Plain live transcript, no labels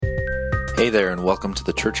Hey there, and welcome to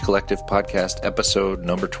the Church Collective Podcast, episode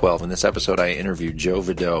number 12. In this episode, I interviewed Joe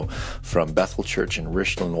Vidot from Bethel Church in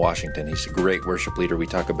Richland, Washington. He's a great worship leader. We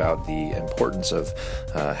talk about the importance of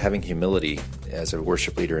having humility as a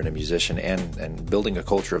worship leader and a musician and building a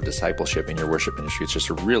culture of discipleship in your worship ministry. It's just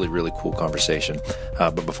a really, really cool conversation.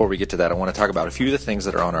 But before we get to that, I want to talk about a few of the things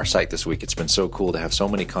that are on our site this week. It's been so cool to have so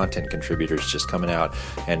many content contributors just coming out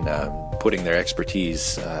and putting their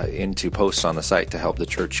expertise into posts on the site to help the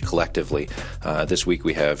church collectively. This week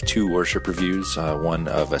we have 2 worship reviews, one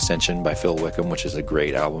of Ascension by Phil Wickham, which is a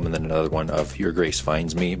great album, and then another one of Your Grace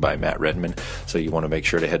Finds Me by Matt Redman. So you want to make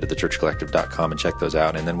sure to head to thechurchcollective.com and check those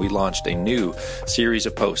out. And then we launched a new series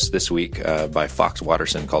of posts this week by Fox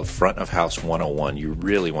Watterson called Front of House 101. You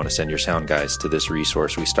really want to send your sound guys to this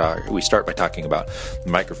resource. We start by talking about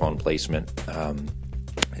microphone placement,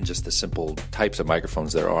 and just the simple types of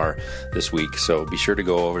microphones there are this week. So be sure to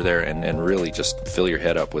go over there and really just fill your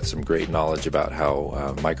head up with some great knowledge about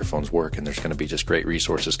how microphones work. And there's going to be just great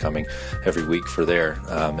resources coming every week for there.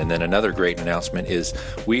 And then another great announcement is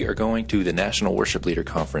we are going to the National Worship Leader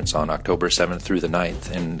Conference on October 7th through the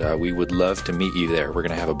 9th. And we would love to meet you there. We're going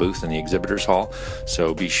to have a booth in the Exhibitors Hall.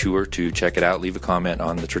 So be sure to check it out. Leave a comment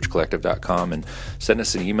on thechurchcollective.com and send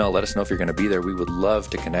us an email. Let us know if you're going to be there. We would love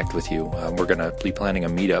to connect with you. We're going to be planning a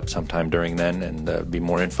meetup sometime during then, and be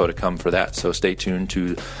more info to come for that. So stay tuned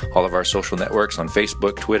to all of our social networks on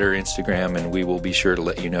Facebook, Twitter, Instagram, and we will be sure to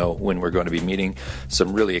let you know when we're going to be meeting.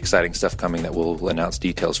 Some really exciting stuff coming that we'll announce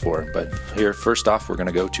details for. But here, first off, we're going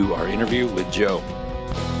to go to our interview with Joe.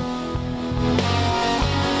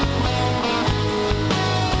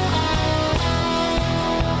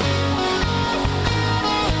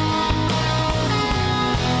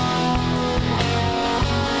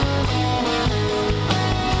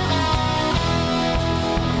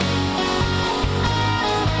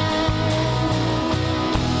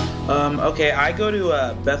 Okay, I go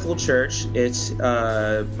to Bethel Church. It's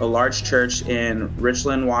a large church in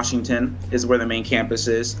Richland, Washington, is where the main campus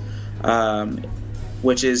is,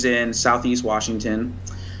 which is in southeast Washington,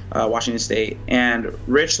 Washington State. And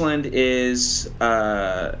Richland is,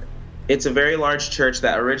 it's a very large church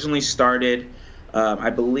that originally started, I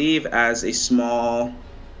believe, as a small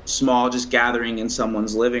just gathering in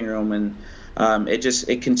someone's living room, and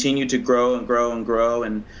it continued to grow and grow and grow,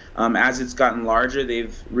 and as it's gotten larger,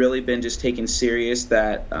 they've really been just taken serious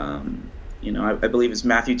that, I believe it's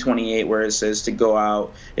Matthew 28 where it says to go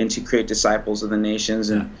out and to create disciples of the nations,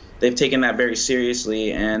 and they've taken that very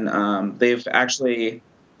seriously, and they've actually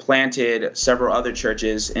planted several other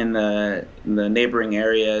churches in the neighboring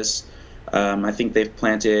areas. I think they've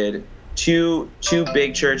planted two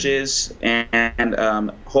big churches,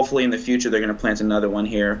 and hopefully in the future they're going to plant another one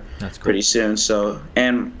here pretty soon. So,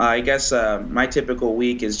 and I guess my typical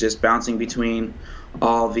week is just bouncing between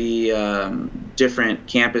all the different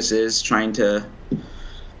campuses, trying to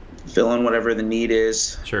fill in whatever the need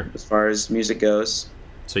is. Sure. As far as music goes.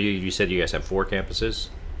 So you said you guys have 4 campuses?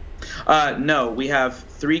 No, we have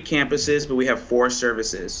 3 campuses, but we have 4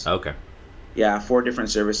 services. Okay. Yeah, 4 different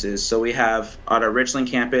services. So we have at our Richland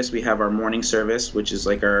campus, we have our morning service, which is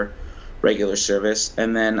like our regular service.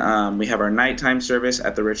 And then we have our nighttime service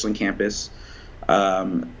at the Richland campus,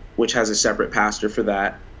 which has a separate pastor for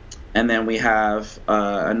that. And then we have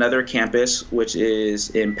another campus, which is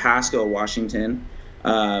in Pasco, Washington,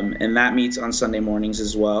 and that meets on Sunday mornings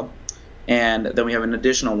as well. And then we have an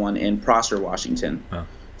additional one in Prosser, Washington. Oh.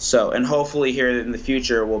 So, and hopefully here in the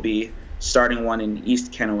future, we'll be starting one in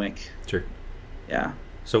East Kennewick. Sure. Yeah.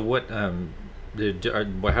 So what? How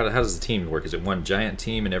does the team work? Is it one giant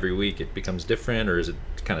team, and every week it becomes different, or is it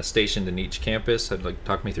kind of stationed in each campus?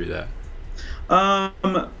 Talk me through that.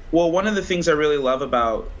 Well, one of the things I really love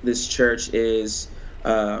about this church is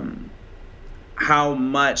how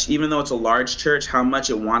much, even though it's a large church, how much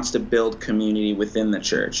it wants to build community within the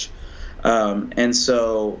church, and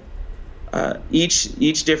so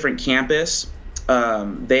each different campus.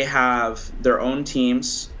 They have their own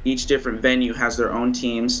teams. Each different venue has their own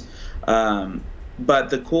teams. But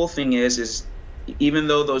the cool thing is even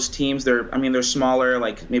though those teams, they're smaller,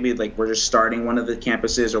 maybe we're just starting one of the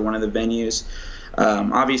campuses or one of the venues.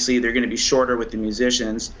 Obviously, they're going to be shorter with the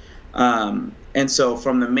musicians. And so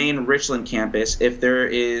from the main Richland campus, if there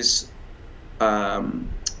is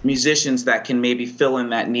musicians that can maybe fill in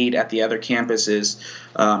that need at the other campuses,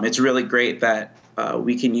 it's really great that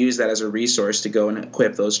we can use that as a resource to go and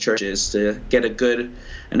equip those churches to get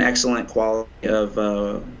an excellent quality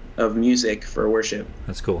of music for worship.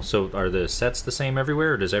 That's cool. So are the sets the same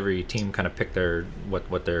everywhere, or does every team kind of pick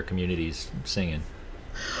what their community's singing?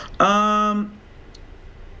 Well,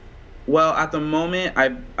 at the moment,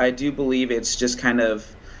 I do believe it's just kind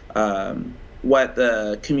of what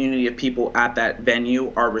the community of people at that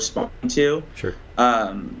venue are responding to. Sure.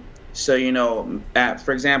 So,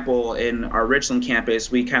 for example, in our Richland campus,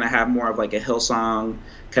 we kind of have more of like a Hillsong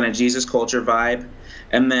kind of Jesus culture vibe.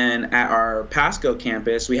 And then at our Pasco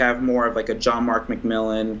campus, we have more of like a John Mark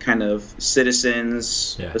McMillan kind of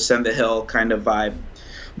Citizens, Ascend the Hill kind of vibe.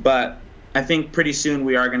 But I think pretty soon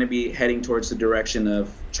we are going to be heading towards the direction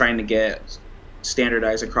of trying to get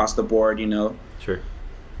standardized across the board, Sure.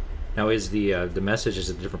 Now, is the message, is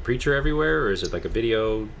it a different preacher everywhere, or is it like a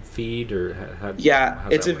video feed, or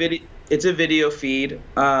it's a video feed,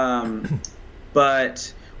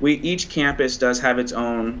 but each campus does have its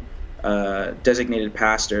own designated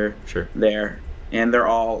pastor there, and they're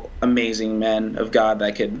all amazing men of God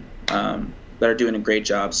that are doing a great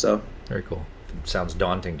job. So very cool. It sounds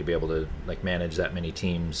daunting to be able to like manage that many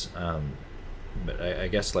teams, but I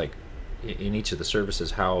guess like in each of the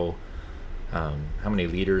services, how many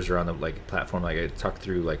leaders are on the like platform? Like I talk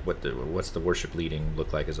through like what's the worship leading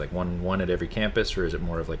look like? Is like one at every campus, or is it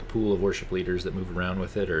more of like a pool of worship leaders that move around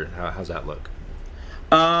with it, or how's that look?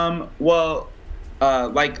 Well,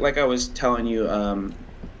 like I was telling you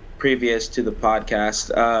previous to the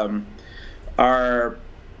podcast, our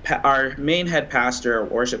main head pastor,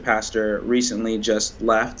 worship pastor, recently just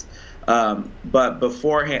left. But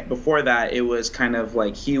before that, it was kind of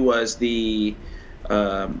like he was the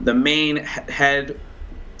main head,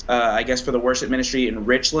 I guess, for the worship ministry in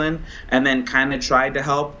Richland, and then kind of tried to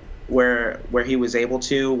help where he was able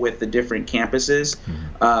to with the different campuses.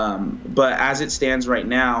 Mm-hmm. But as it stands right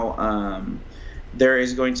now, there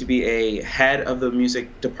is going to be a head of the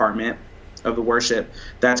music department of the worship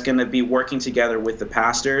that's going to be working together with the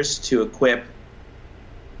pastors to equip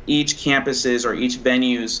each campus's or each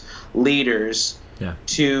venue's leaders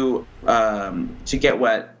to get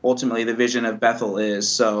what ultimately the vision of Bethel is,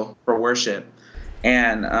 so for worship.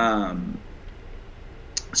 And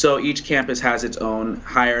so each campus has its own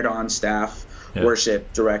hired on staff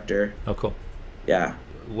worship director. Oh, cool. Yeah.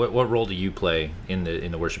 What role do you play in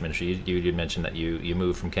the worship ministry? You did mention that you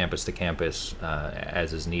move from campus to campus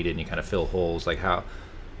as is needed, and you kind of fill holes. Like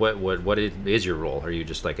what is your role? Are you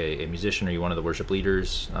just like a musician? Are you one of the worship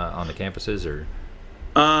leaders on the campuses, or?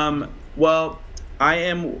 Well,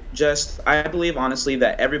 I believe honestly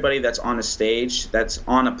that everybody that's on a stage, that's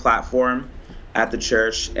on a platform at the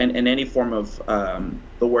church, and in any form of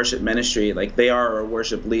the worship ministry, like they are a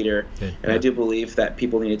worship leader. Okay. And I do believe that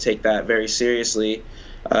people need to take that very seriously.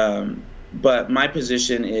 But my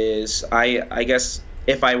position is, I guess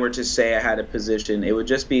if I were to say I had a position, it would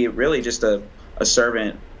just be really just a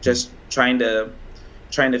servant, just trying to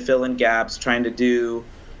fill in gaps, trying to do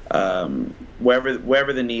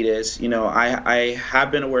wherever the need is. I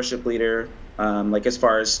have been a worship leader, like as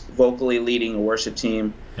far as vocally leading a worship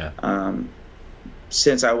team,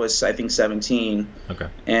 since I was, I think, 17. Okay.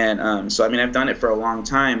 And so I've done it for a long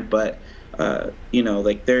time, but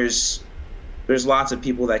like there's lots of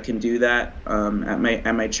people that can do that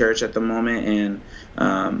at my church at the moment,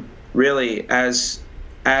 and really as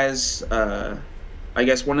I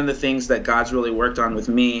guess one of the things that God's really worked on with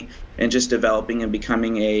me and just developing and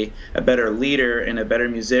becoming a better leader and a better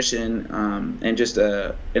musician, and just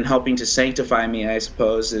and helping to sanctify me, I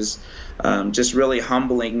suppose, is just really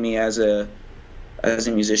humbling me as a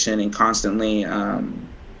musician, and constantly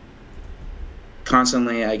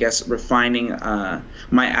I guess refining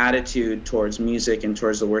my attitude towards music and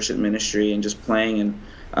towards the worship ministry and just playing.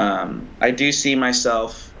 And I do see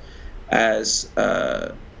myself as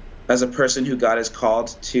a person who God has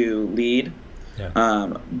called to lead.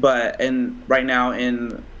 Yeah. But right now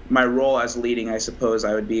in my role as leading, I suppose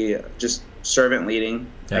I would be just servant leading,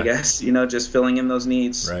 I guess, just filling in those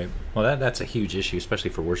needs. Right. Well, that's a huge issue,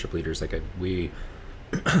 especially for worship leaders. Like we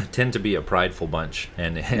tend to be a prideful bunch,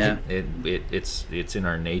 and it's in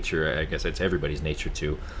our nature. I guess it's everybody's nature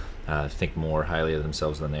to think more highly of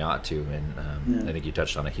themselves than they ought to. And I think you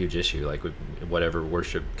touched on a huge issue, like whatever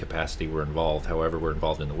worship capacity we're involved, however we're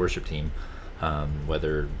involved in the worship team,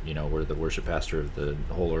 whether we're the worship pastor of the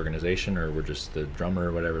whole organization or we're just the drummer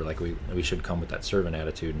or whatever, like we should come with that servant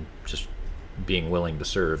attitude and just being willing to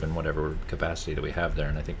serve in whatever capacity that we have there.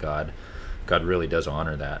 And I think God really does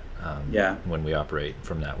honor that when we operate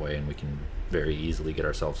from that way, and we can very easily get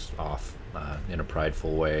ourselves off in a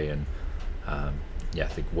prideful way and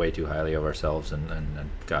think way too highly of ourselves, and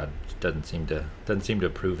God doesn't seem to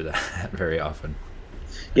approve of that very often.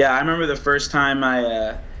 Yeah, I remember the first time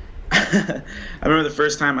I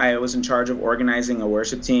was in charge of organizing a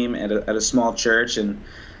worship team at a small church, and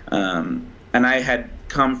I had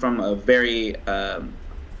come from a very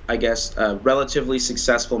I guess, a relatively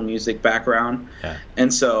successful music background. Yeah.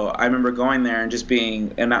 And so I remember going there and just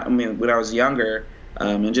being, I mean, when I was younger,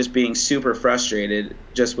 and just being super frustrated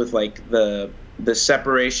just with like the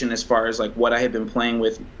separation as far as like what I had been playing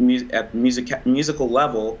with at musical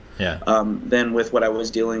level, Yeah. than with what I was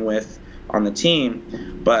dealing with on the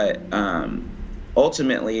team. But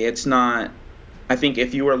ultimately, it's not. I think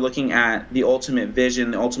if you were looking at the ultimate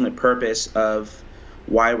vision, the ultimate purpose of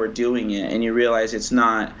why we're doing it, and you realize it's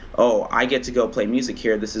not, oh, I get to go play music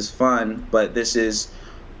here, this is fun, but this is,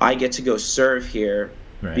 I get to go serve here.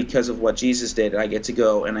 Right. Because of what Jesus did, I get to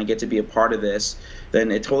go and I get to be a part of this,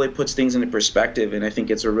 then it totally puts things into perspective, and I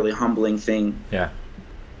think it's a really humbling thing. Yeah.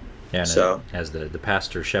 Yeah, and so as the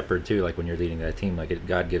pastor shepherd too, like when you're leading that team, like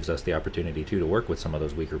God gives us the opportunity too to work with some of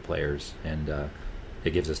those weaker players, and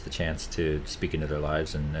it gives us the chance to speak into their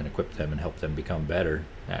lives and equip them and help them become better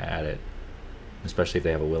at it, especially if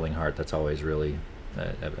they have a willing heart. That's always really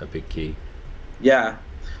a big key. Yeah,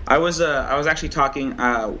 I was actually talking,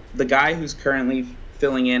 the guy who's currently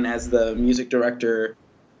filling in as the music director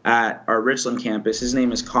at our Richland campus, his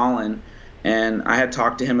name is Colin, and I had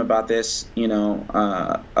talked to him about this,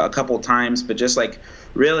 a couple of times, but just like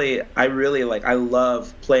I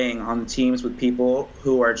love playing on the teams with people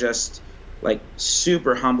who are just like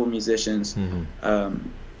super humble musicians. Mm-hmm.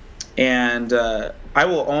 And I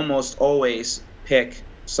will almost always pick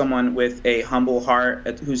someone with a humble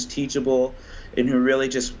heart who's teachable and who really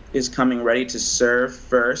just is coming ready to serve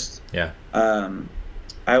first. Yeah.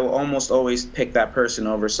 I will almost always pick that person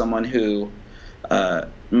over someone who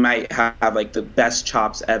might have like the best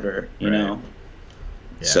chops ever, you know?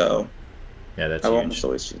 Yeah. So yeah, that's I will huge. almost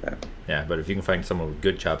always do that. Yeah, but if you can find someone with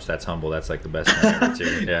good chops, that's humble. That's like the best thing ever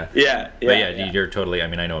too. Yeah. Yeah. But you're totally, I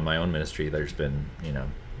mean, I know in my own ministry, there's been,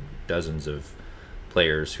 dozens of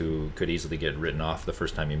players who could easily get written off the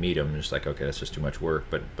first time you meet them. Just like, okay, that's just too much work.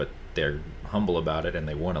 But they're humble about it and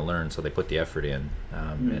they want to learn, so they put the effort in.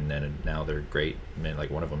 And then now they're great. I mean, like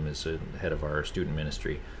one of them is the head of our student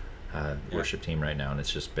ministry worship team right now, and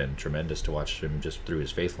it's just been tremendous to watch him just through his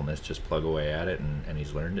faithfulness just plug away at it, and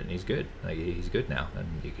he's learned it and he's good. Like he's good now, and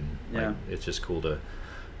you can. Like, it's just cool to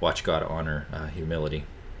watch God honor humility,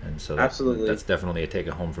 and so absolutely, that's definitely a take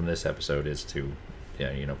home from this episode is to,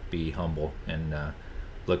 be humble and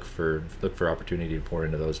look for opportunity to pour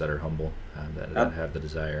into those that are humble, that have the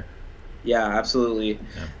desire. Yeah, absolutely. Yeah.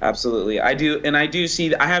 Absolutely. I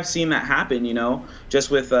have seen that happen, just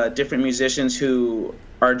with different musicians who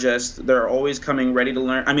are they're always coming ready to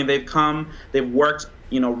learn. I mean, they've worked,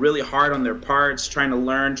 really hard on their parts, trying to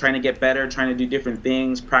learn, trying to get better, trying to do different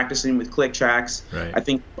things, practicing with click tracks. Right. I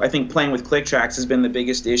think playing with click tracks has been the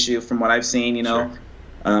biggest issue from what I've seen, Sure.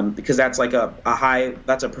 Because that's like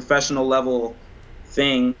that's a professional level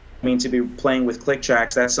thing. I mean, to be playing with click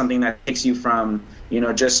tracks, that's something that takes you from,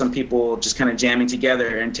 just some people just kind of jamming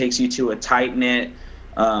together and takes you to a tight-knit,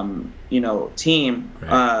 team.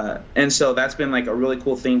 Right. And so that's been like a really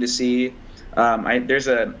cool thing to see. There's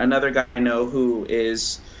another guy I know who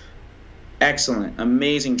is excellent,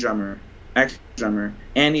 amazing drummer,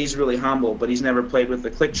 and he's really humble, but he's never played with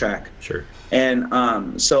the click track. Sure.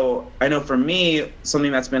 And so I know for me,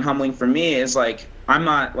 something that's been humbling for me is like, I'm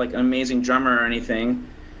not like an amazing drummer or anything.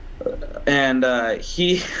 And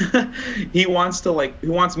he wants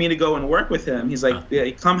me to go and work with him. He's like,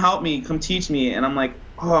 yeah, come help me, come teach me. And I'm like,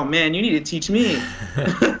 oh man, you need to teach me.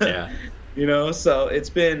 Yeah. So it's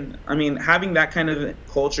been, I mean, having that kind of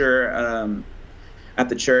culture at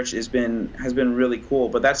the church has been really cool.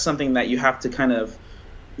 But that's something that you have to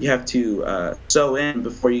sow in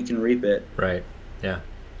before you can reap it. Right. Yeah.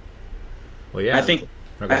 Well, yeah. I think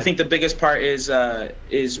the biggest part is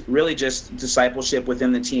really just discipleship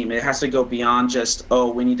within the team. It has to go beyond just,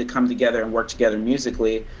 we need to come together and work together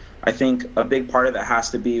musically. I think a big part of that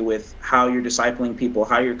has to be with how you're discipling people,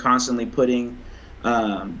 how you're constantly putting,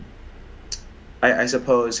 I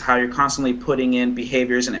suppose, how you're constantly putting in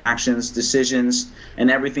behaviors and actions, decisions,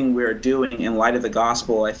 and everything we're doing in light of the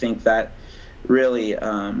gospel. I think that really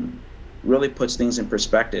puts things in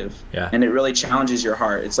perspective. Yeah. And it really challenges your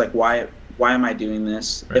heart. It's like, why am I doing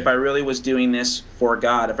this? Right. If I really was doing this for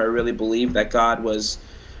God, if I really believed that God was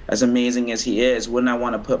as amazing as he is, wouldn't I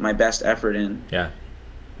want to put my best effort in? Yeah.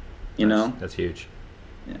 That's huge.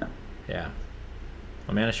 Yeah. Yeah.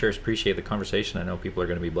 Well, man, I sure appreciate the conversation. I know people are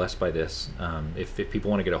going to be blessed by this. If people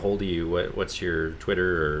want to get a hold of you, what's your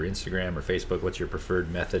Twitter or Instagram or Facebook? What's your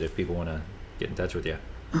preferred method if people want to get in touch with you?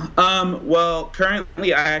 Well,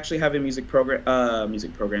 currently I actually have a music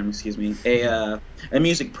program, excuse me, a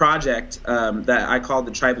music project that I call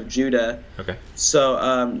the Tribe of Judah. Okay.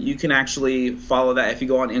 So you can actually follow that if you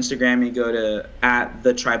go on Instagram. You go to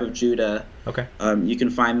 @the Tribe of Judah. Okay. You can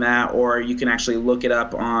find that, or you can actually look it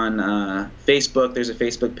up on Facebook. There's a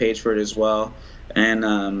Facebook page for it as well, and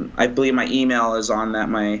I believe my email is on that.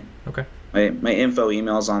 My info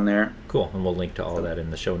email is on there. Cool, and we'll link to all that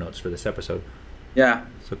in the show notes for this episode. Yeah.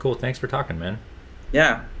 So cool. Thanks for talking, man.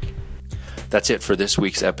 Yeah. That's it for this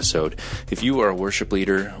week's episode. If you are a worship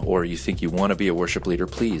leader or you think you want to be a worship leader,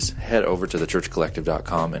 please head over to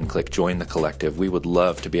thechurchcollective.com and click Join the Collective. We would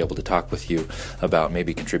love to be able to talk with you about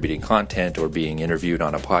maybe contributing content or being interviewed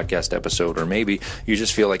on a podcast episode, or maybe you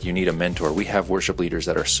just feel like you need a mentor. We have worship leaders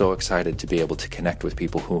that are so excited to be able to connect with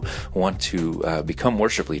people who want to become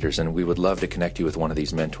worship leaders, and we would love to connect you with one of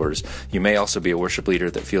these mentors. You may also be a worship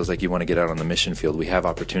leader that feels like you want to get out on the mission field. We have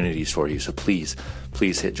opportunities for you, so please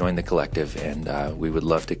hit Join the Collective, and we would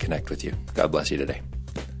love to connect with you. God bless you today.